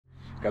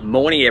Good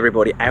morning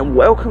everybody and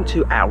welcome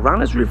to our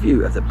runner's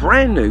review of the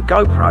brand new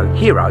GoPro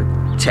Hero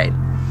 10.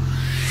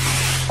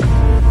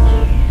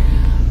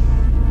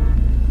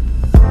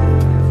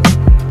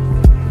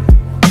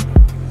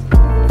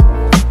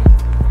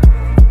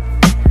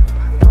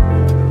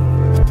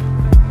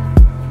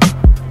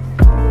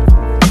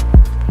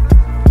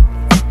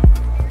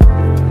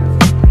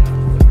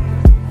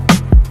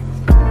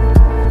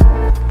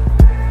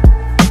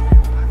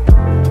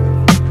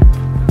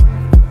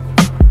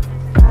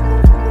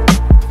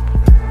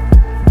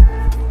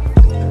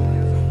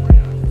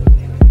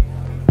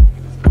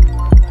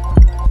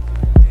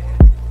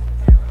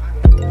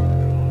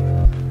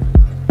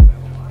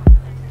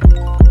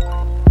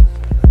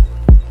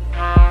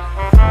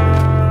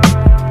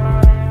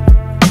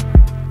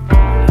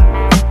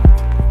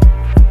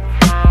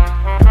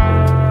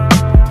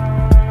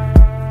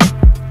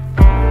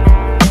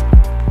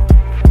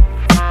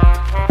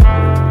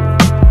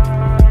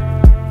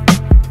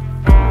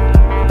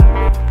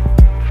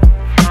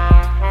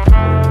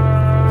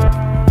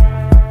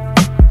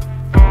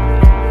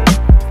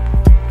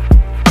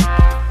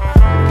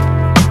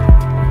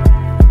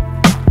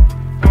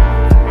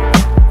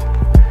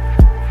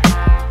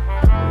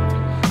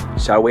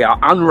 So we are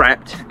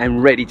unwrapped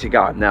and ready to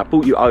go. Now I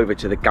brought you over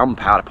to the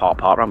Gunpowder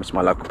Park run, which is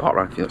my local park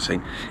run if you've not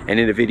seen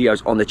any of the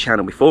videos on the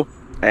channel before.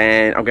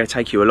 And I'm going to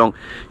take you along,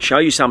 show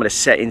you some of the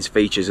settings,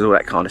 features and all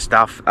that kind of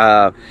stuff.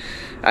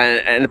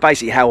 And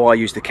basically how I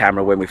use the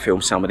camera when we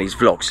film some of these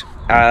vlogs.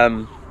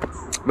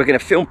 We're going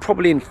to film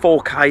probably in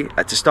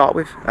 4K to start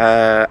with.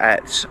 I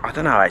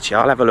don't know actually,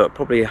 I'll have a look,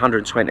 probably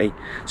 120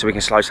 so we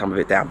can slow some of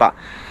it down. But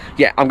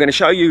yeah, I'm going to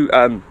show you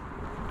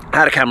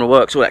how the camera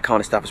works, all that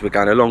kind of stuff as we're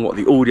going along, what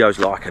the audio's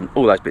like and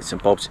all those bits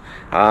and bobs.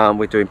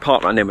 We're doing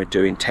park run, then we're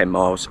doing 10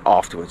 miles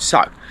afterwards.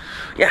 So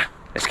yeah,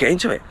 let's get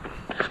into it.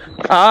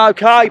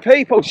 Okay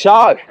people,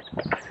 so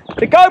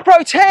the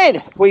GoPro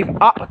 10 we've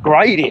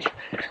upgraded.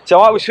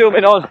 So I was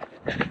filming on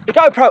the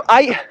GoPro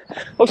 8,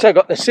 also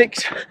got the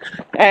 6,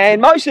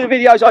 and most of the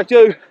videos I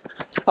do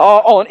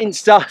are on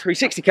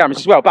Insta360 cameras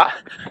as well, but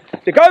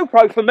the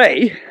GoPro for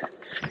me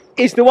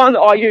is the one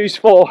that I use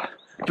for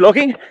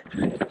vlogging,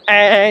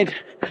 and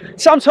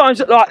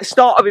sometimes at like the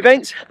start of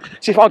events,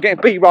 so if I'm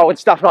getting B-roll and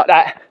stuff like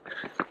that,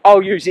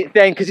 I'll use it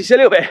then because it's a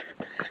little bit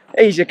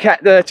easier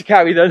to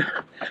carry than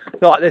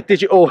like the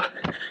digital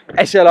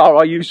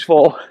SLR I use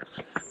for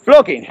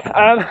vlogging.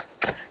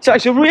 So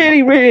it's a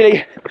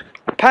really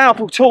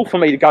powerful tool for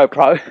me, the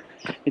GoPro,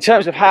 in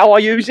terms of how I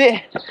use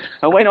it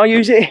and when I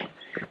use it.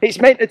 It's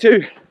meant to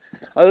do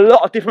a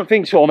lot of different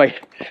things for me.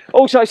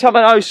 Also some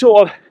of those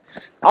sort of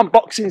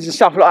unboxings and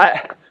stuff like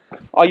that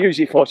I use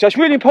it for. So it's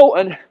really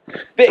important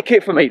bit of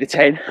kit for me, the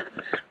 10,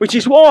 which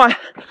is why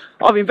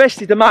I've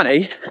invested the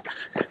money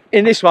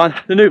in this one,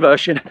 the new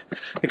version,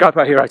 the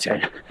GoPro Hero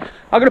 10.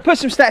 I'm going to put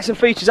some stats and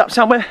features up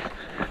somewhere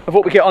of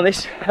what we get on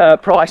this,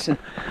 price and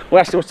all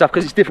that sort of stuff,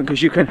 because it's different,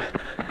 because you can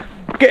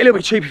get a little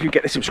bit cheaper if you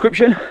get the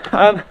subscription.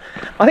 I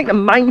think the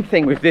main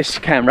thing with this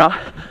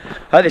camera,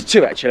 there's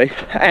two actually,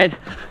 and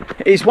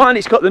is one,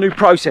 it's got the new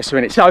processor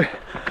in it. So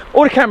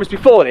all the cameras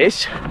before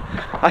this,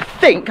 I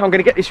think, I'm going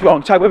to get this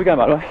wrong, so where are we going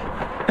by the way?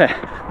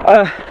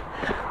 Yeah.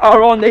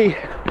 Are on the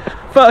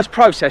first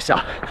processor.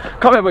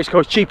 Can't remember what it's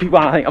called, GP1,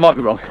 I think, I might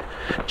be wrong.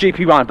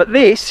 GP1, but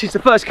this is the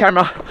first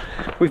camera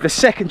with the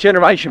second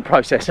generation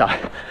processor.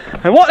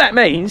 And what that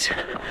means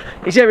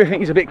is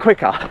everything is a bit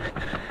quicker.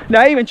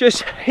 Now even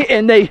just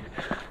hitting the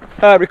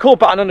record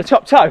button on the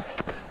top toe,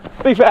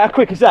 be fair, how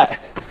quick is that?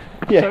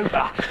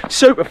 Yeah,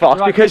 super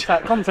fast, because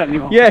that content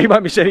anymore. Yeah, you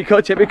won't miss any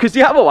content, because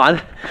the other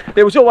one,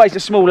 there was always a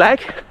small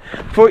lag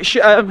for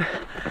it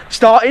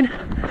starting.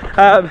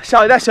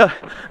 So that's a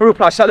real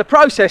plus. So the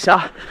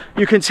processor,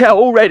 you can tell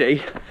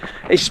already,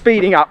 is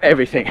speeding up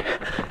everything.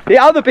 The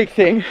other big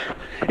thing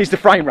is the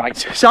frame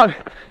rates. So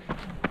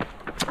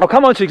I'll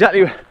come on to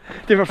exactly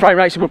different frame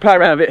rates and we'll play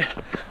around with it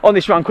on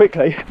this run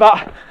quickly.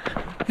 But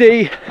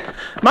the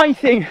main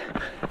thing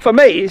for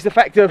me is the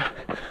fact that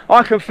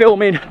I can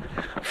film in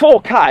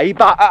 4K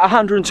but at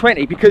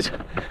 120, because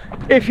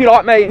if you're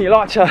like me and you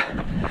like to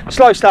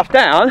slow stuff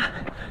down,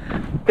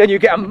 then you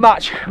get a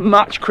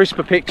much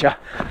crisper picture.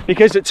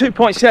 Because at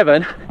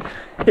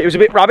 2.7 it was a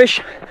bit rubbish,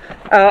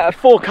 at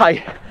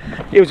 4K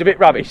it was a bit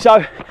rubbish.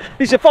 So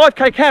this is a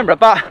 5K camera,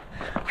 but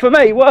for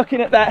me,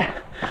 working at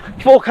that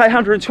 4K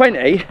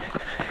 120,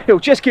 it'll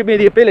just give me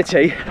the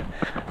ability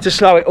to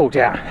slow it all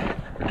down.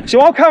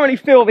 So I'm currently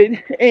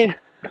filming in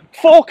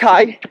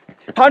 4K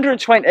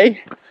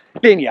 120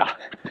 linear.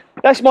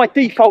 That's my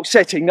default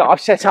setting that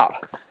I've set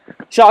up.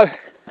 So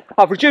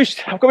I've got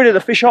rid of the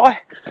fisheye.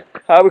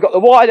 We've got the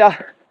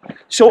wider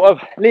sort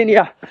of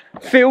linear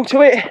feel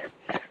to it,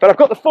 but I've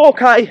got the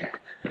 4K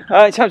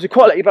in terms of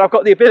quality, but I've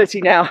got the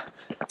ability now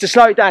to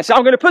slow it down. So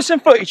I'm going to put some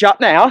footage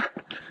up now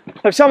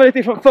of some of the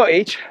different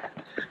footage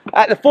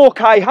at the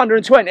 4K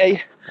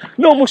 120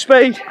 normal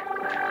speed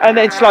and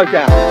then slow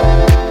down.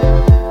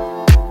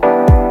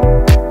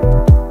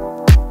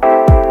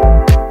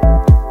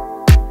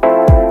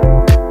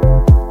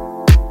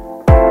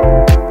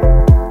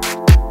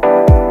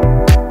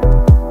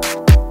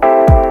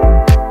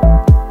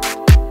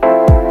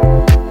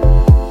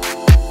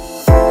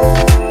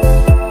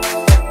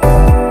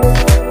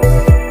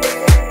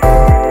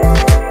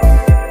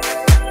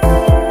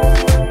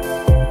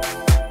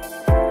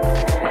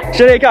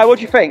 So there you go, what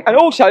do you think? And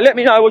also let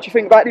me know what you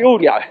think about the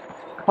audio.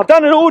 I've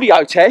done an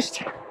audio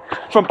test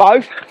from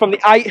both, from the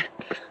 8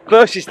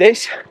 versus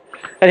this,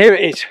 and here it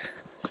is.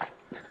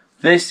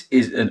 This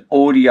is an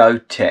audio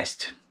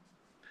test.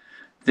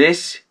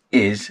 This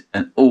is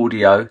an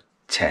audio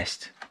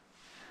test.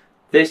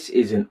 This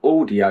is an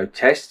audio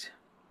test.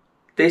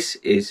 This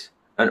is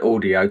an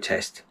audio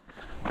test.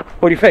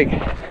 What do you think?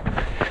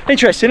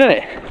 Interesting, isn't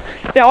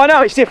it? Now I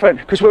know it's different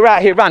because we're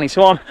out here running,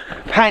 so I'm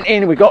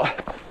panting. We've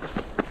got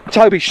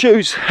Toby's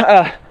shoes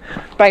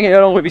banging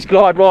along with his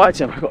glide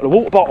rides, and we've got the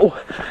water bottle.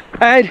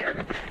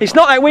 And it's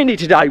not that windy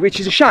today, which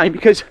is a shame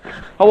because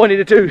I wanted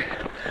to do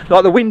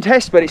like the wind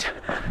test, but it's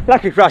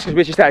lucky for us because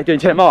we're just out doing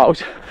 10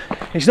 miles.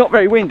 It's not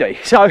very windy.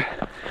 So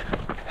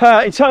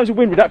in terms of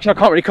wind reduction, I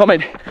can't really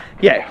comment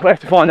yet. We'll have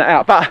to find that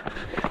out. But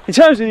in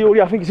terms of the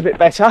audio, I think it's a bit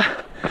better.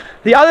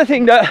 The other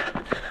thing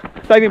that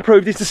they've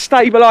improved is the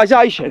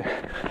stabilisation.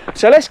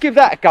 So let's give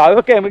that a go.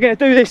 Again, we're going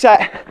to do this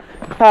at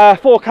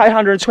 4K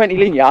 120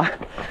 linear.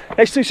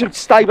 Let's do some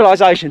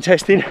stabilisation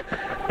testing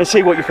and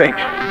see what you think.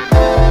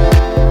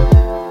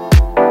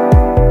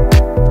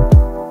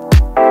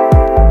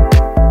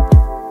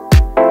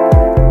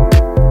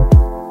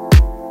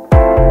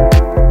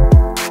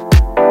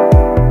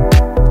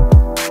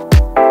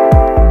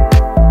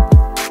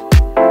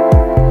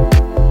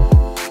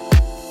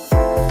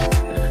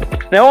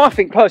 Now I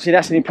think personally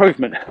that's an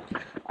improvement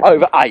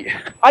over 8.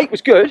 8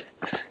 was good.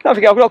 Don't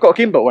forget I've not got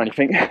a gimbal or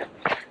anything.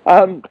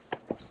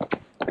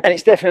 And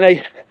it's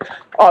definitely,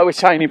 I would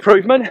say, an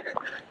improvement.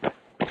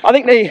 I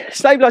think the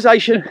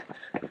stabilisation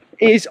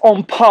is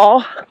on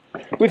par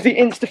with the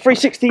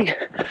Insta360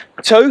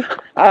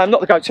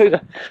 not the Go 2,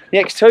 the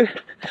X2,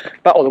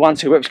 but or the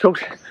 1.2, whatever it's called.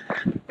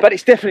 But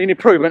it's definitely an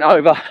improvement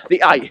over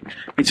the 8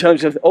 in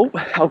terms of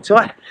hold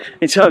tight,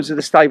 in terms of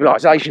the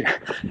stabilisation.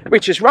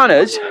 Which as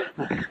runners,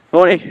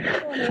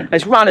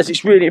 as runners,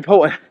 it's really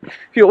important.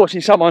 If you're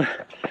watching someone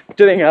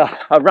doing a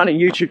running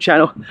YouTube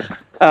channel,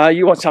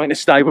 you want something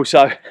that's stable,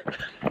 so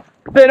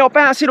they're not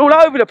bouncing all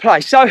over the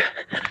place. So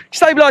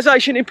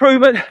stabilisation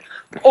improvement,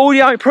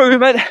 audio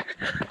improvement,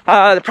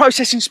 the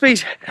processing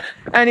speed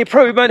and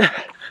improvement.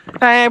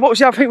 And what was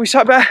the other thing we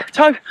spoke about,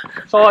 Tom?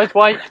 Size,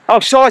 weight. Oh,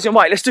 size and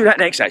weight. Let's do that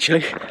next,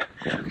 actually.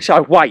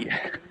 So weight.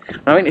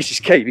 I think this is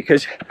key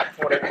because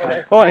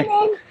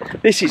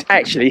this is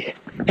actually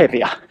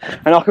heavier,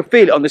 and I can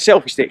feel it on the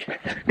selfie stick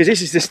because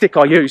this is the stick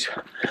I use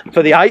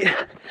for the 8,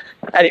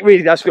 and it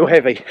really does feel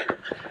heavy.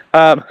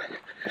 And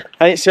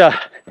it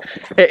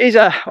is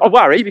a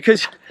worry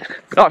because,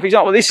 like for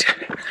example, this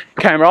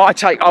camera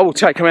I will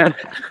take around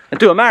and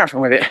do a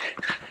marathon with it,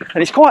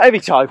 and it's quite heavy,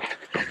 Tobe,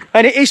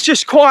 and it is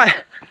just quite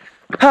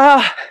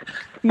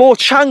more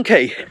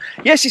chunky.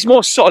 Yes, it's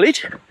more solid,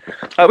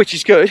 which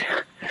is good,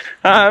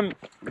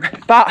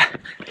 but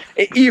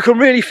you can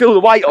really feel the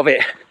weight of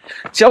it.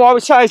 So I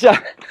would say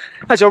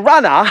as a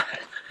runner,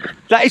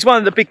 that is one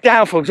of the big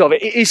downfalls of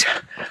it. It is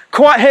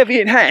quite heavy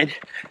in hand,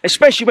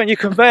 especially when you're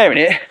comparing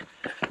it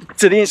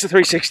to the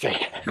Insta360.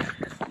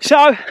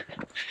 So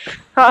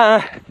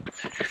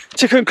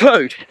to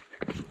conclude,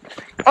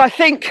 I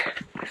think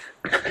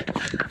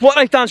what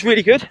they've done is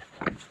really good.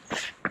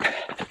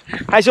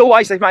 As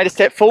always, they've made a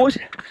step forward.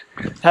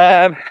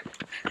 I'm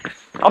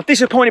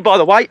disappointed by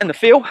the weight and the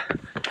feel,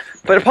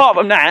 but apart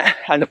from that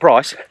and the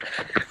price,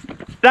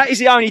 that is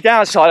the only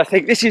downside. I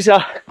think this is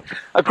a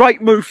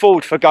great move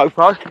forward for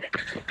GoPro.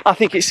 I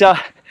think it's a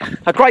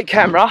great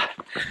camera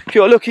if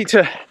you're looking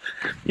to,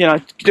 you know,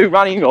 do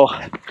running or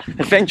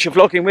adventure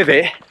vlogging with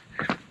it.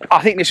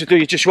 I think this will do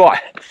you just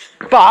right.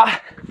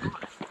 But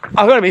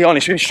I'm going to be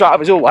honest with you, straight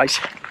up as always,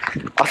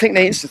 I think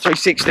the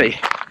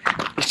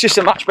Insta360 is just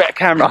a much better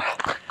camera.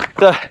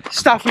 The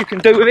stuff you can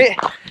do with it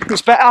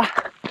is better.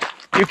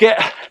 You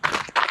get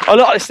a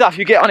lot of the stuff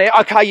you get on it.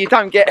 Okay, you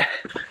don't get,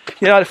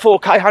 you know, the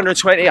 4K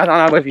 120. I don't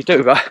know whether you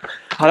do, but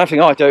I don't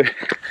think I do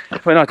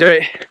when I do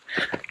it.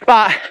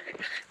 But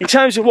in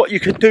terms of what you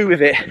can do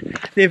with it,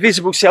 the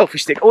invisible selfie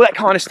stick, all that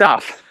kind of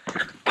stuff.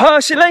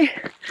 Personally,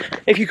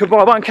 if you could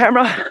buy one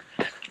camera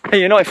and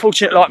you're not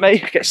fortunate like me,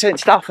 get sent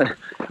stuff and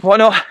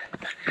whatnot,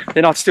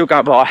 then I'd still go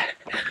and buy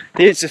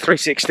the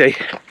Insta360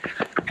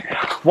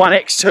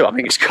 1X2, I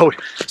think it's called.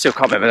 Still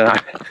can't remember the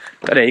name,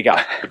 but there you go.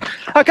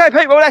 Okay,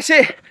 people, that's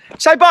it.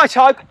 Say bye,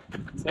 Tobe.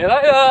 See you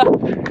later.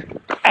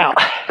 Out.